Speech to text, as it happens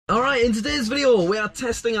Right, in today's video, we are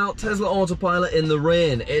testing out Tesla Autopilot in the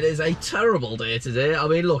rain. It is a terrible day today. I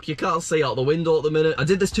mean, look, you can't see out the window at the minute. I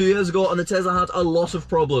did this 2 years ago and the Tesla had a lot of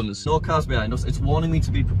problems. No cars behind us. It's warning me to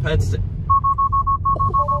be prepared to...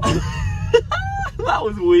 That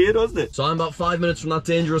was weird, wasn't it? So I'm about 5 minutes from that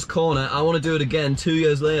dangerous corner. I want to do it again 2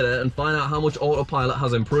 years later and find out how much Autopilot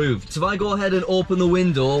has improved. So if I go ahead and open the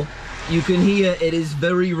window, you can hear it is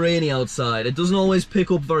very rainy outside. It doesn't always pick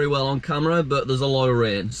up very well on camera, but there's a lot of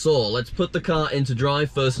rain. So let's put the car into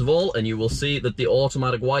drive first of all, and you will see that the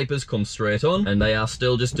automatic wipers come straight on, and they are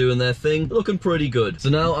still just doing their thing, looking pretty good. So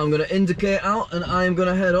now I'm going to indicate out, and I am going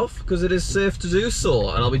to head off, because it is safe to do so.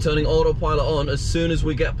 And I'll be turning Autopilot on as soon as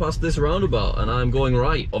we get past this roundabout, and I'm going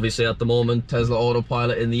right. Obviously at the moment, Tesla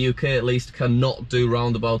Autopilot in the UK at least cannot do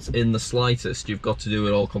roundabouts in the slightest. You've got to do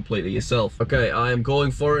it all completely yourself. Okay, I am going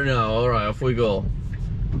for it now. Alright, off we go.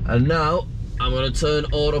 And now, I'm going to turn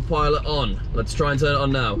Autopilot on. Let's try and turn it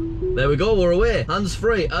on now. There we go, we're away. Hands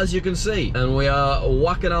free, as you can see. And we are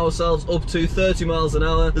whacking ourselves up to 30 miles an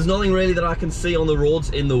hour. There's nothing really that I can see on the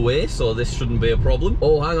roads in the way, so this shouldn't be a problem.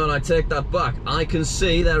 Oh, hang on, I take that back. I can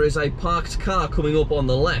see there is a parked car coming up on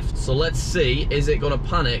the left. So let's see, is it going to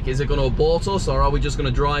panic? Is it going to abort us, or are we just going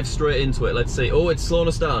to drive straight into it? Let's see. Oh, it's slowing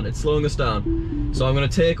us down. It's slowing us down. So I'm going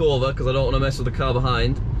to take over, because I don't want to mess with the car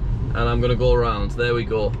behind. And I'm going to go around. There we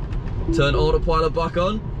go. Turn Autopilot back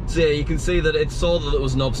on. So yeah, you can see that it saw that there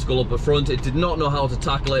was an obstacle up at front. It did not know how to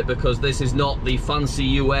tackle it because this is not the fancy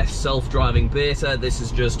US self-driving beta. This is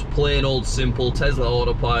just plain old simple Tesla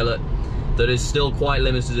Autopilot that is still quite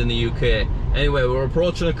limited in the UK. Anyway, we're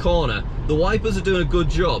approaching a corner. The wipers are doing a good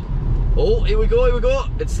job. Oh, here we go, here we go.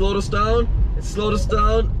 It slowed us down. It slowed us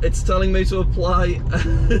down. It's telling me to apply.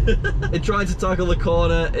 It tried to tackle the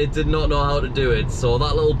corner. It did not know how to do it. So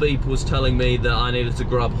that little beep was telling me that I needed to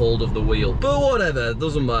grab hold of the wheel. But whatever, it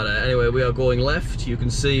doesn't matter. Anyway, we are going left. You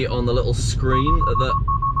can see on the little screen that...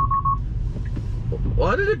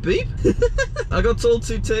 Why did it beep? I got told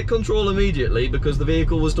to take control immediately because the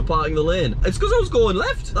vehicle was departing the lane. It's because I was going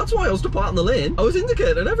left. That's why I was departing the lane. I was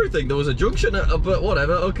indicating everything. There was a junction, but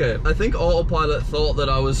whatever. Okay. I think Autopilot thought that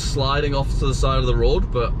I was sliding off to the side of the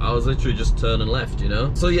road, but I was literally just turning left, you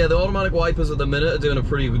know? So yeah, the automatic wipers at the minute are doing a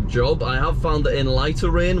pretty good job. I have found that in lighter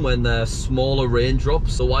rain, when they're smaller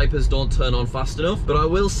raindrops, the wipers don't turn on fast enough. But I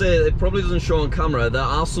will say, it probably doesn't show on camera, there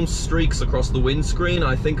are some streaks across the windscreen.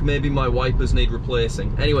 I think maybe my wipers need replacing.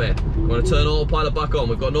 Anyway, I'm going to turn Autopilot back on.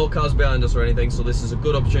 We've got no cars behind us or anything, so this is a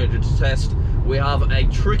good opportunity to test. We have a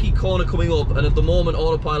tricky corner coming up, and at the moment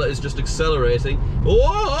Autopilot is just accelerating.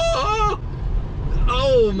 Whoa!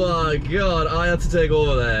 Oh my god, I had to take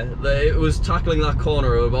over there. It was tackling that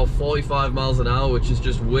corner at about 45 miles an hour, which is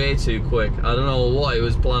just way too quick. I don't know what it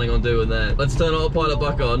was planning on doing there. Let's turn Autopilot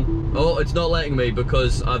back on. Oh, it's not letting me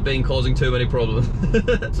because I've been causing too many problems.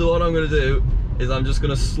 So what I'm going to do is I'm just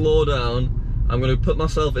going to slow down. I'm going to put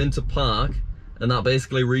myself into park, and that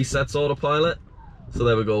basically resets Autopilot. So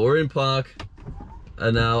there we go, we're in park,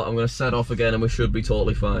 and now I'm going to set off again and we should be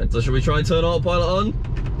totally fine. So should we try and turn Autopilot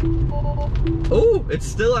on? Oh, it's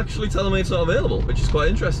still actually telling me it's not available, which is quite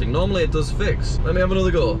interesting. Normally it does fix. Let me have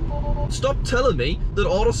another go. Stop telling me that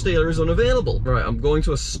auto steer is unavailable. Right, I'm going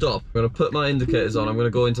to a stop. I'm going to put my indicators on. I'm going to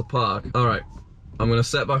go into park. Alright. I'm going to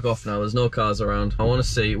set back off now, there's no cars around. I want to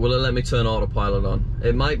see, will it let me turn Autopilot on?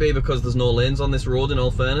 It might be because there's no lanes on this road, in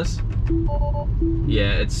all fairness.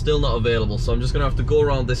 Yeah, it's still not available, so I'm just going to have to go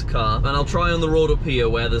around this car. And I'll try on the road up here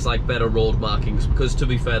where there's like better road markings, because to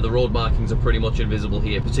be fair, the road markings are pretty much invisible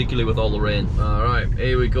here, particularly with all the rain. Alright,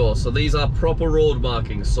 here we go. So these are proper road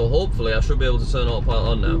markings, so hopefully I should be able to turn Autopilot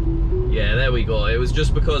on now. Yeah, there we go. It was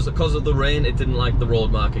just because of the rain, it didn't like the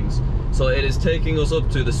road markings. So it is taking us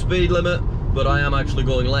up to the speed limit. But I am actually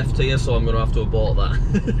going left here, so I'm going to have to abort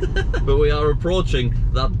that. But we are approaching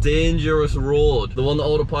that dangerous road, the one that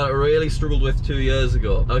Autopilot really struggled with 2 years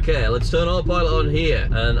ago. Okay, let's turn Autopilot on here,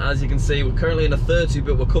 and as you can see, we're currently in a 30,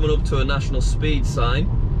 but we're coming up to a national speed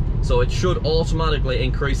sign, so it should automatically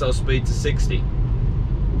increase our speed to 60.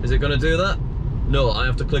 Is it going to do that? No, I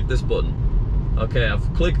have to click this button. Okay,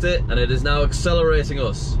 I've clicked it, and it is now accelerating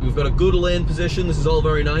us. We've got a good lane position, this is all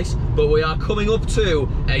very nice, but we are coming up to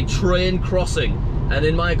a train crossing. And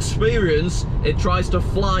in my experience, it tries to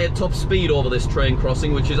fly at top speed over this train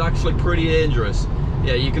crossing, which is actually pretty dangerous.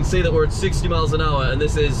 Yeah, you can see that we're at 60 miles an hour, and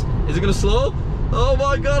this is it gonna slow? Oh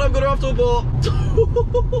my god, I'm gonna have to abort.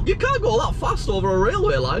 You can't go that fast over a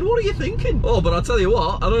railway line, what are you thinking? Oh, but I'll tell you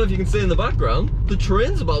what, I don't know if you can see in the background, the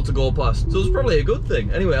train's about to go past, so it's probably a good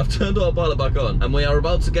thing. Anyway, I've turned Autopilot back on, and we are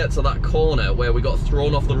about to get to that corner where we got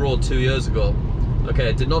thrown off the road 2 years ago. Okay,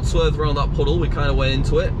 it did not swerve around that puddle, we kind of went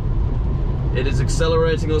into it. It is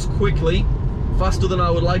accelerating us quickly, faster than I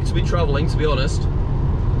would like to be traveling, to be honest.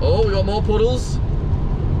 Oh, we got more puddles.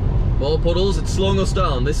 More puddles. It's slowing us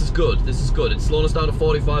down. This is good. This is good. It's slowing us down to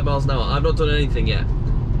 45 miles an hour. I've not done anything yet.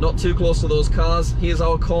 Not too close to those cars. Here's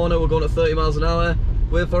our corner. We're going at 30 miles an hour.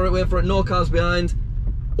 Wait for it. Wait for it. No cars behind.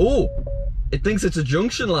 Oh, it thinks it's a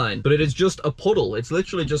junction line, but it is just a puddle. It's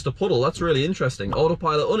literally just a puddle. That's really interesting.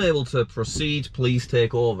 Autopilot unable to proceed. Please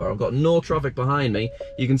take over. I've got no traffic behind me.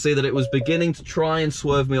 You can see that it was beginning to try and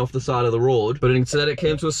swerve me off the side of the road, but instead it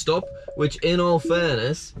came to a stop, which in all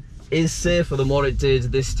fairness is safer than what it did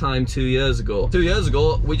this time 2 years ago. 2 years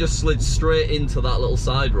ago, we just slid straight into that little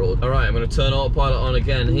side road. All right, I'm going to turn autopilot on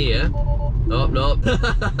again here. Oh, no.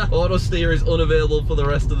 Auto steer is unavailable for the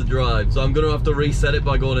rest of the drive, so I'm going to have to reset it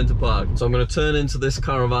by going into park. So I'm going to turn into this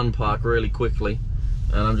caravan park really quickly,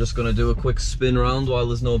 and I'm just going to do a quick spin round while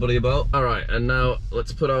there's nobody about. All right, and now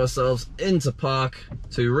let's put ourselves into park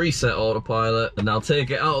to reset autopilot, and I'll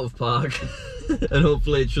take it out of park. And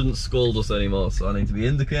hopefully it shouldn't scold us anymore. So I need to be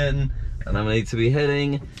indicating, and I need to be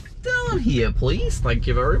heading down here, please. Thank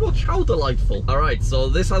you very much. How delightful. All right, so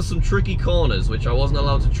this has some tricky corners, which I wasn't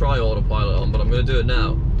allowed to try autopilot on, but I'm going to do it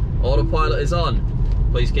now. Autopilot is on.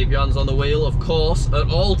 Please keep your hands on the wheel, of course, at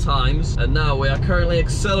all times. And now we are currently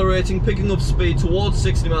accelerating, picking up speed towards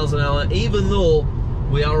 60 miles an hour, even though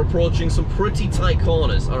we are approaching some pretty tight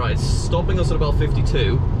corners. All right, it's stopping us at about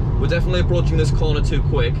 52. We're definitely approaching this corner too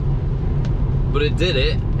quick. But it did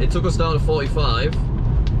it. It took us down to 45,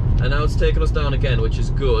 and now it's taken us down again, which is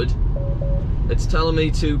good. It's telling me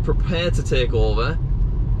to prepare to take over,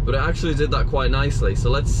 but it actually did that quite nicely. So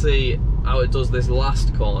let's see how it does this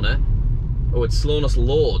last corner. Oh, it's slowing us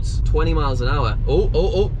loads. 20 miles an hour. Oh,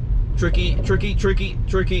 oh, oh. Tricky, tricky, tricky,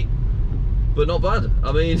 tricky. But not bad.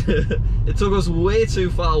 I mean, it took us way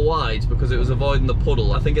too far wide because it was avoiding the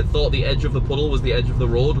puddle. I think it thought the edge of the puddle was the edge of the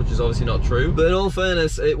road, which is obviously not true. But in all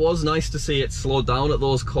fairness, it was nice to see it slow down at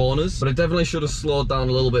those corners, but it definitely should have slowed down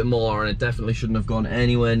a little bit more, and it definitely shouldn't have gone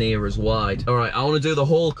anywhere near as wide. All right, I want to do the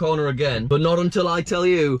whole corner again, but not until I tell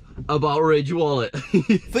you about Ridge Wallet.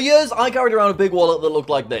 For years, I carried around a big wallet that looked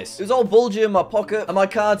like this. It was all bulgy in my pocket, and my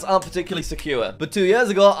cards aren't particularly secure. But 2 years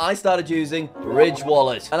ago, I started using Ridge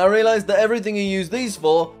Wallet, and I realized that everything you use these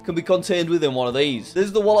for can be contained within one of these. This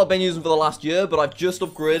is the wallet I've been using for the last year, but I've just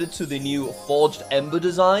upgraded to the new forged ember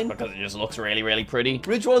design because it just looks really, really pretty.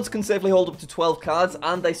 Ridge wallets can safely hold up to 12 cards,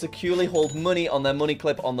 and they securely hold money on their money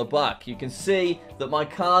clip on the back. You can see that my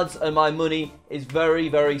cards and my money is very,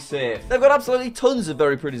 very safe. They've got absolutely tons of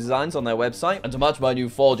very pretty designs on their website, and to match my new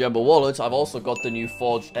forged ember wallet, I've also got the new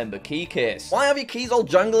forged ember key case. Why have your keys all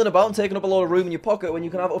jangling about and taking up a lot of room in your pocket when you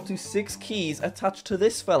can have up to 6 keys attached to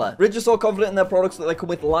this fella? Ridge are so confident in their products that they come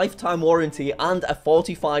with lifetime warranty and a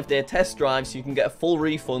 45-day test drive, so you can get a full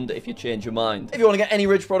refund if you change your mind. If you want to get any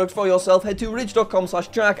Ridge products for yourself, head to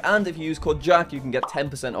ridge.com/Jack, and if you use code Jack, you can get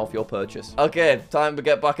 10% off your purchase. Okay, time to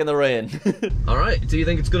get back in the rain. Alright, do you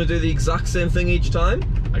think it's going to do the exact same thing each time?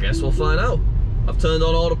 I guess we'll find out. I've turned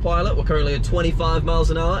on autopilot. We're currently at 25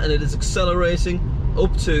 miles an hour, and it is accelerating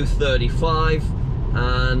up to 35.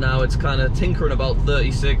 And now it's kind of tinkering about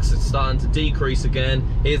 36. It's starting to decrease again.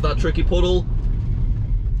 Here's that tricky puddle,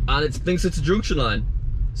 and it thinks it's a junction line.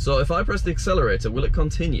 So if I press the accelerator, will it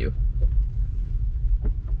continue?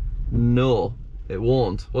 No, it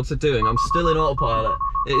won't. What's it doing? I'm still in autopilot.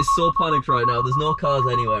 It is so panicked right now. There's no cars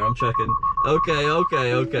anywhere. I'm checking. Okay,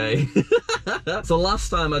 okay, okay. So last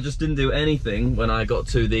time I just didn't do anything when I got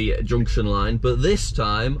to the junction line, but this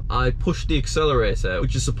time I pushed the accelerator,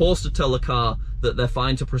 which is supposed to tell the car that they're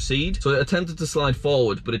fine to proceed. So it attempted to slide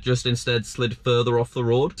forward, but it just instead slid further off the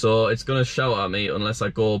road. So it's gonna shout at me unless I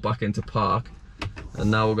go back into park. And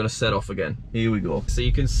now we're gonna set off again. Here we go. So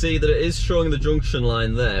you can see that it is showing the junction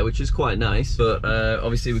line there, which is quite nice, but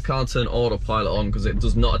obviously we can't turn autopilot on because it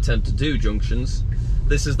does not attempt to do junctions.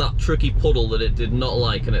 This is that tricky puddle that it did not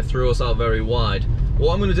like, and it threw us out very wide.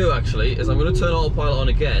 What I'm going to do actually is I'm going to turn autopilot on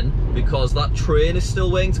again because that train is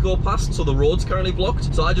still waiting to go past, so the road's currently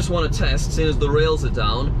blocked. So I just want to test, seeing as the rails are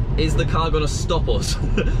down, is the car going to stop us?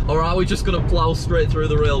 Or are we just going to plow straight through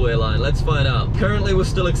the railway line? Let's find out. Currently we're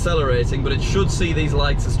still accelerating, but it should see these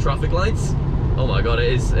lights as traffic lights. Oh my god,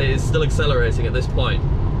 it is still accelerating at this point.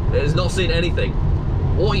 It has not seen anything.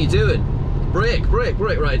 What are you doing? Brake, brake,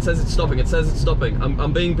 brake. Right, it says it's stopping, it says it's stopping.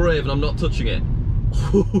 I'm being brave and I'm not touching it.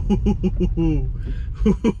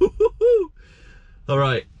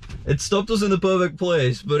 Alright, it stopped us in the perfect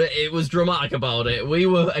place, but it was dramatic about it. We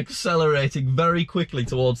were accelerating very quickly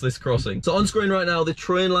towards this crossing. So on screen right now, the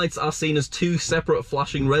train lights are seen as 2 separate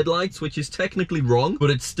flashing red lights, which is technically wrong, but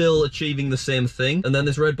it's still achieving the same thing. And then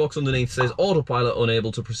this red box underneath says autopilot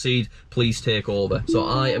unable to proceed, please take over. So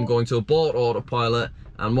I am going to abort autopilot,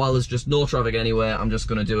 And while there's just no traffic anywhere, I'm just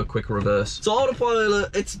gonna do a quick reverse. So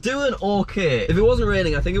autopilot, it's doing okay. If it wasn't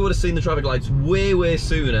raining, I think it would have seen the traffic lights way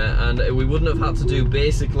sooner, and we wouldn't have had to do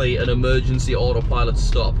basically an emergency autopilot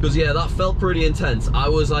stop. Because yeah, that felt pretty intense. I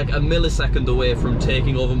was like a millisecond away from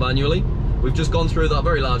taking over manually. We've just gone through that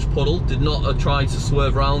very large puddle, did not try to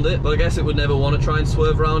swerve around it, but I guess it would never want to try and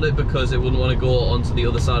swerve around it because it wouldn't want to go onto the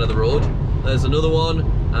other side of the road. There's another one,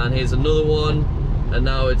 and here's another one, and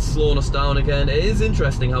now it's slowing us down again. It is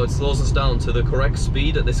interesting how it slows us down to the correct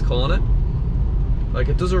speed at this corner. Like,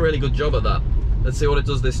 it does a really good job at that. Let's see what it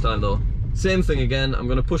does this time though. Same thing again, I'm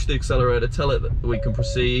going to push the accelerator, tell it that we can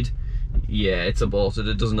proceed. Yeah, it's aborted,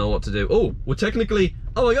 it doesn't know what to do. Oh, we're technically,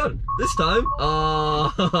 oh my god, this time,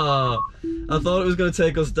 I thought it was going to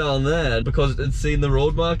take us down there because it had seen the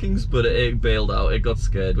road markings, but it bailed out, it got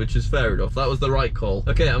scared, which is fair enough, that was the right call.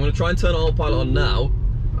 Okay, I'm going to try and turn autopilot on now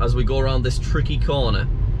as we go around this tricky corner.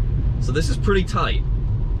 So this is pretty tight,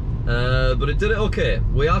 but it did it okay.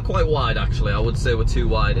 We are quite wide actually, I would say we're too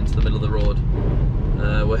wide into the middle of the road.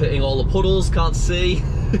 We're hitting all the puddles, can't see.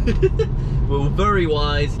 We're very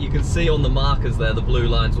wide, you can see on the markers there, the blue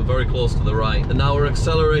lines, we're very close to the right. And now we're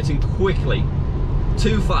accelerating quickly.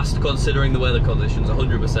 Too fast considering the weather conditions,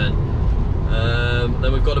 100%.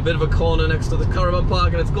 Then we've got a bit of a corner next to the caravan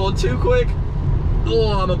park and it's going too quick.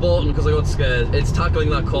 Oh, I'm aborting because I got scared. It's tackling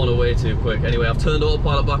that corner way too quick. Anyway, I've turned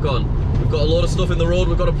autopilot back on. We've got a load of stuff in the road,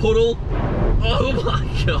 we've got a puddle. Oh my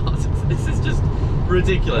god, this is just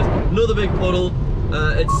ridiculous. Another big puddle.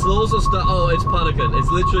 It slows us down. Oh, it's panicking. It's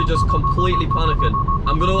literally just completely panicking.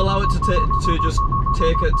 I'm going to allow it to just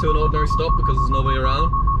take it to an ordinary stop because there's nobody around.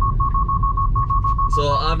 So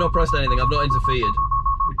I've not pressed anything. I've not interfered.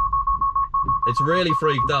 It's really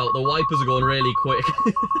freaked out. The wipers are going really quick.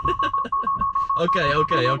 Okay,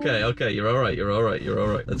 you're alright.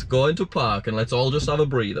 Let's go into park and let's all just have a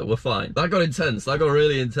breather, we're fine. That got intense, that got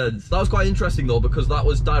really intense. That was quite interesting though, because that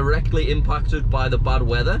was directly impacted by the bad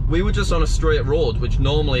weather. We were just on a straight road, which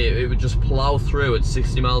normally it would just plow through at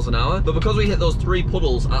 60 miles an hour. But because we hit those 3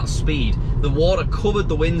 puddles at speed, the water covered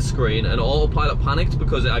the windscreen and autopilot panicked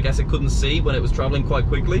because I guess it couldn't see when it was traveling quite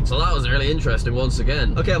quickly. So that was really interesting once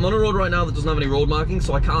again. Okay, I'm on a road right now that doesn't have any road markings,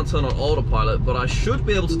 so I can't turn on autopilot, but I should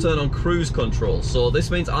be able to turn on cruise control. So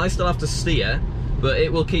this means I still have to steer, but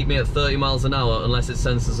it will keep me at 30 miles an hour unless it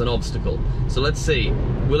senses an obstacle. So let's see,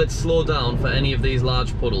 will it slow down for any of these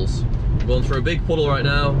large puddles? I'm going through a big puddle right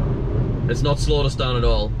now. It's not slowed us down at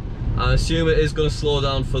all. I assume it is going to slow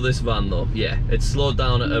down for this van though. Yeah, it slowed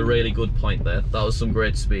down at a really good point there. That was some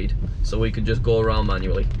great speed. So we can just go around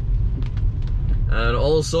manually. And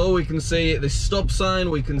also we can see the stop sign,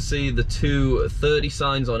 we can see the 2 30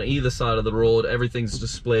 signs on either side of the road. Everything's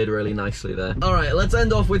displayed really nicely there. Alright, let's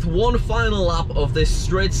end off with one final lap of this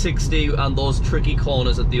straight 60 and those tricky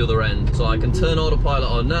corners at the other end. So I can turn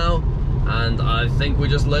autopilot on now, and I think we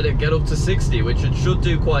just let it get up to 60, which it should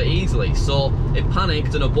do quite easily. So it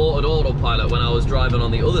panicked and aborted autopilot when I was driving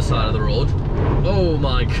on the other side of the road. Oh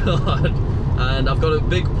my god. And I've got a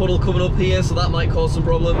big puddle coming up here, so that might cause some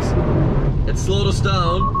problems. It slowed us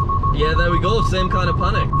down. Yeah, there we go, same kind of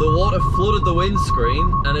panic. The water flooded the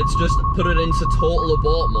windscreen and it's just put it into total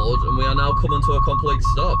abort mode, and we are now coming to a complete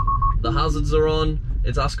stop. The hazards are on,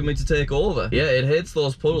 it's asking me to take over. Yeah, it hates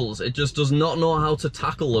those puddles. It just does not know how to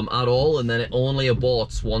tackle them at all, and then it only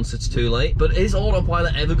aborts once it's too late. But is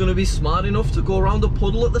autopilot ever going to be smart enough to go around a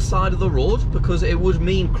puddle at the side of the road? Because it would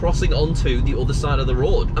mean crossing onto the other side of the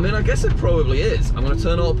road. I mean, I guess it probably is. I'm going to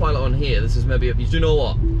turn autopilot on here. This is maybe, you know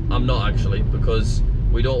what? I'm not actually, because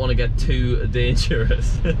we don't want to get too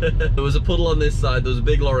dangerous. There was a puddle on this side, there was a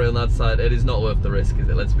big lorry on that side. It is not worth the risk, is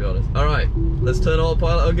it? Let's be honest. Alright, let's turn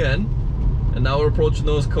autopilot again. And now we're approaching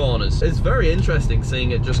those corners. It's very interesting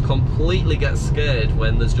seeing it just completely get scared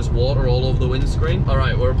when there's just water all over the windscreen.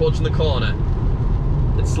 Alright, we're approaching the corner.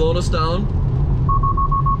 It's slowed us down.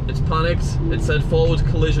 It's panicked. It said forward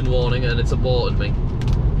collision warning and it's aborted me.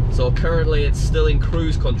 So currently it's still in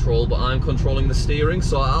cruise control, but I'm controlling the steering,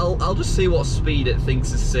 so I'll just see what speed it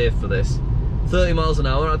thinks is safe for this. 30 miles an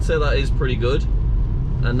hour, I'd say that is pretty good.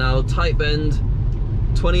 And now tight bend,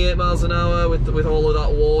 28 miles an hour with all of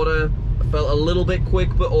that water. I felt a little bit quick,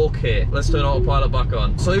 but okay. Let's turn autopilot back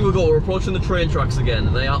on. So here we go, we're approaching the train tracks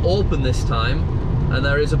again. They are open this time, and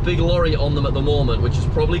there is a big lorry on them at the moment, which is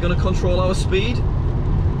probably going to control our speed.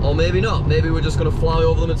 Or maybe not. Maybe we're just going to fly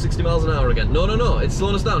over them at 60 miles an hour again. No, no, no. It's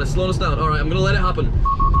slowing us down. It's slowing us down. Alright, I'm going to let it happen.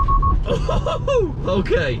 Oh,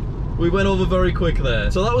 okay. We went over very quick there.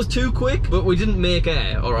 So that was too quick, but we didn't make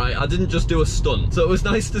air, all right? I didn't just do a stunt. So it was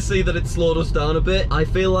nice to see that it slowed us down a bit. I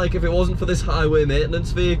feel like if it wasn't for this highway maintenance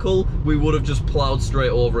vehicle, we would have just plowed straight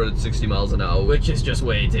over it at 60 miles an hour, which is just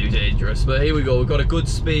way too dangerous. But here we go. We've got a good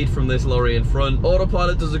speed from this lorry in front.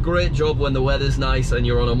 Autopilot does a great job when the weather's nice and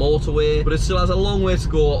you're on a motorway, but it still has a long way to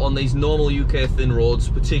go on these normal UK thin roads,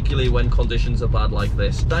 particularly when conditions are bad like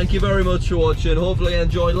this. Thank you very much for watching. Hopefully you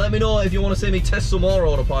enjoyed. Let me know if you want to see me test some more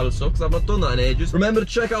Autopilot stuff, because I've not done that in ages. Remember to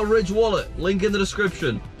check out Ridge Wallet, link in the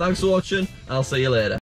description. Thanks for watching. I'll see you later.